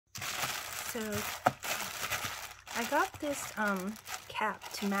So I got this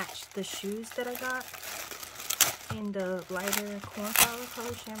cap to match the shoes that I got in the lighter cornflower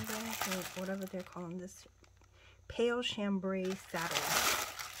color chambray, or whatever they're calling this, pale chambray saddle.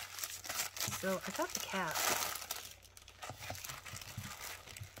 So I got the cap.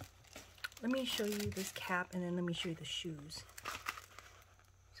 Let me show you this cap and then let me show you the shoes.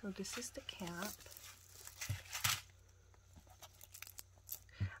 So this is the cap.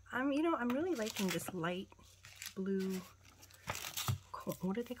 I'm really liking this light blue,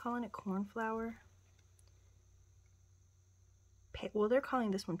 what are they calling it? Cornflower? Well, they're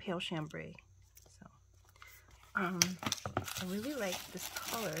calling this one pale chambray. So, I really like this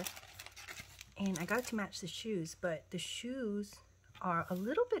color, and I got it to match the shoes, but the shoes are a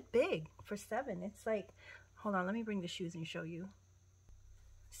little bit big for $7. It's like, hold on, let me bring the shoes and show you.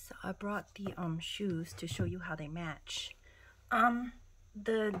 So I brought the shoes to show you how they match.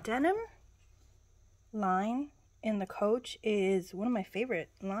 The denim line in the Coach is one of my favorite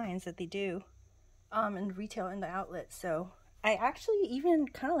lines that they do in retail in the outlet. So I actually even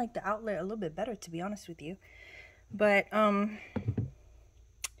kind of like the outlet a little bit better, to be honest with you. But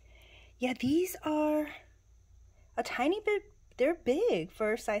yeah, these are a tiny bit, they're big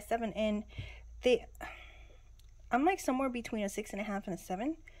for size 7, and I'm like somewhere between a 6.5 and a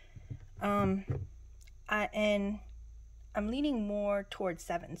 7. And I'm leaning more towards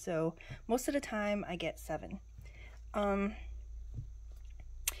 7, so most of the time I get 7.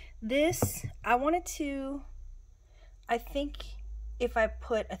 This, I think if I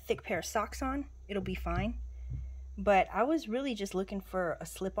put a thick pair of socks on, it'll be fine. But I was really just looking for a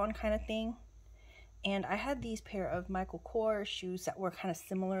slip-on kind of thing. And I had these pair of Michael Kors shoes that were kind of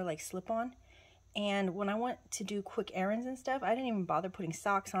similar, like slip-on. And when I went to do quick errands and stuff, I didn't even bother putting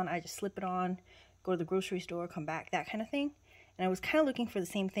socks on. I just slip it on, go to the grocery store, come back, that kind of thing. And I was kind of looking for the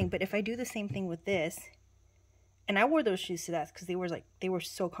same thing. But if I do the same thing with this, and I wore those shoes to that because they were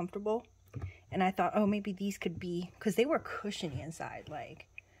so comfortable. And I thought, oh, maybe these could be, because they were cushiony inside. Like,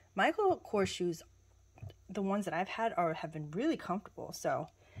 Michael Kors shoes, the ones that I've had have been really comfortable. So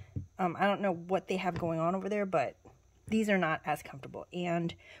I don't know what they have going on over there, but these are not as comfortable.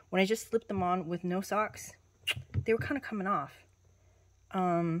 And when I just slipped them on with no socks, they were kind of coming off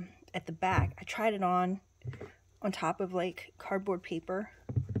at the back. I tried it on top of like cardboard paper,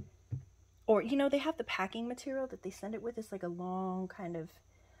 or they have the packing material that they send it with. It's like a long kind of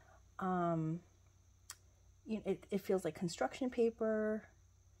it feels like construction paper.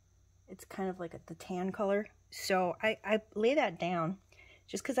 It's kind of like the tan color. So I lay that down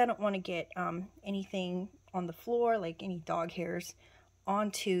just because I don't want to get anything on the floor, like any dog hairs,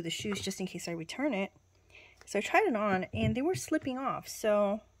 onto the shoes just in case I return it. So I tried it on and they were slipping off.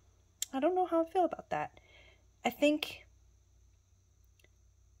 So I don't know how I feel about that. I think,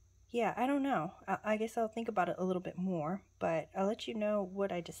 yeah, I don't know. I guess I'll think about it a little bit more, but I'll let you know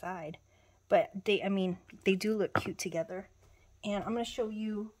what I decide. But they do look cute together. And I'm going to show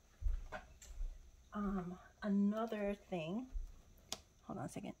you another thing. Hold on a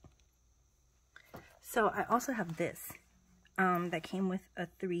second. So I also have this that came with a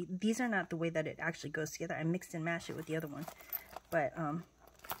 3. These are not the way that it actually goes together. I mixed and matched it with the other one. But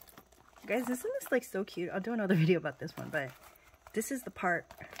guys, isn't this like so cute? I'll do another video about this one, but this is the part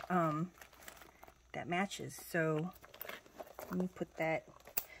that matches. So let me put that.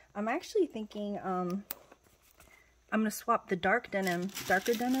 I'm actually thinking I'm gonna swap the darker denim,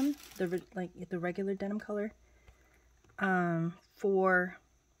 the regular denim color, for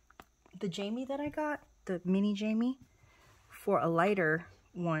the Jamie that I got, the mini Jamie, for a lighter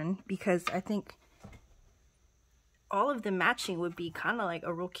one, because I think all of them matching would be kind of like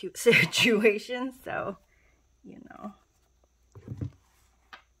a real cute situation. So,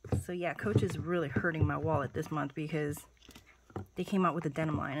 so yeah, Coach is really hurting my wallet this month because they came out with a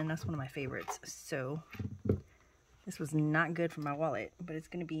denim line, and that's one of my favorites. So this was not good for my wallet, but it's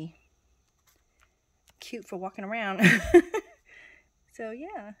gonna be cute for walking around. So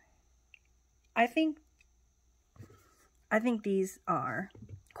yeah, I think these are,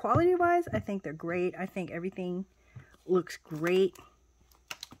 quality wise, I think they're great. I think everything looks great.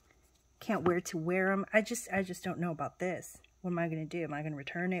 Can't wait to wear them. I just don't know about this. What am I gonna do? Am I gonna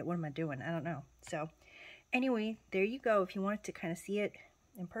return it? What am I doing? I don't know. So anyway, there you go. If you wanted to kind of see it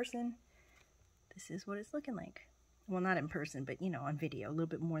in person, this is what it's looking like. Well, not in person, but on video, a little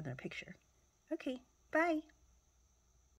bit more than a picture. Okay, bye.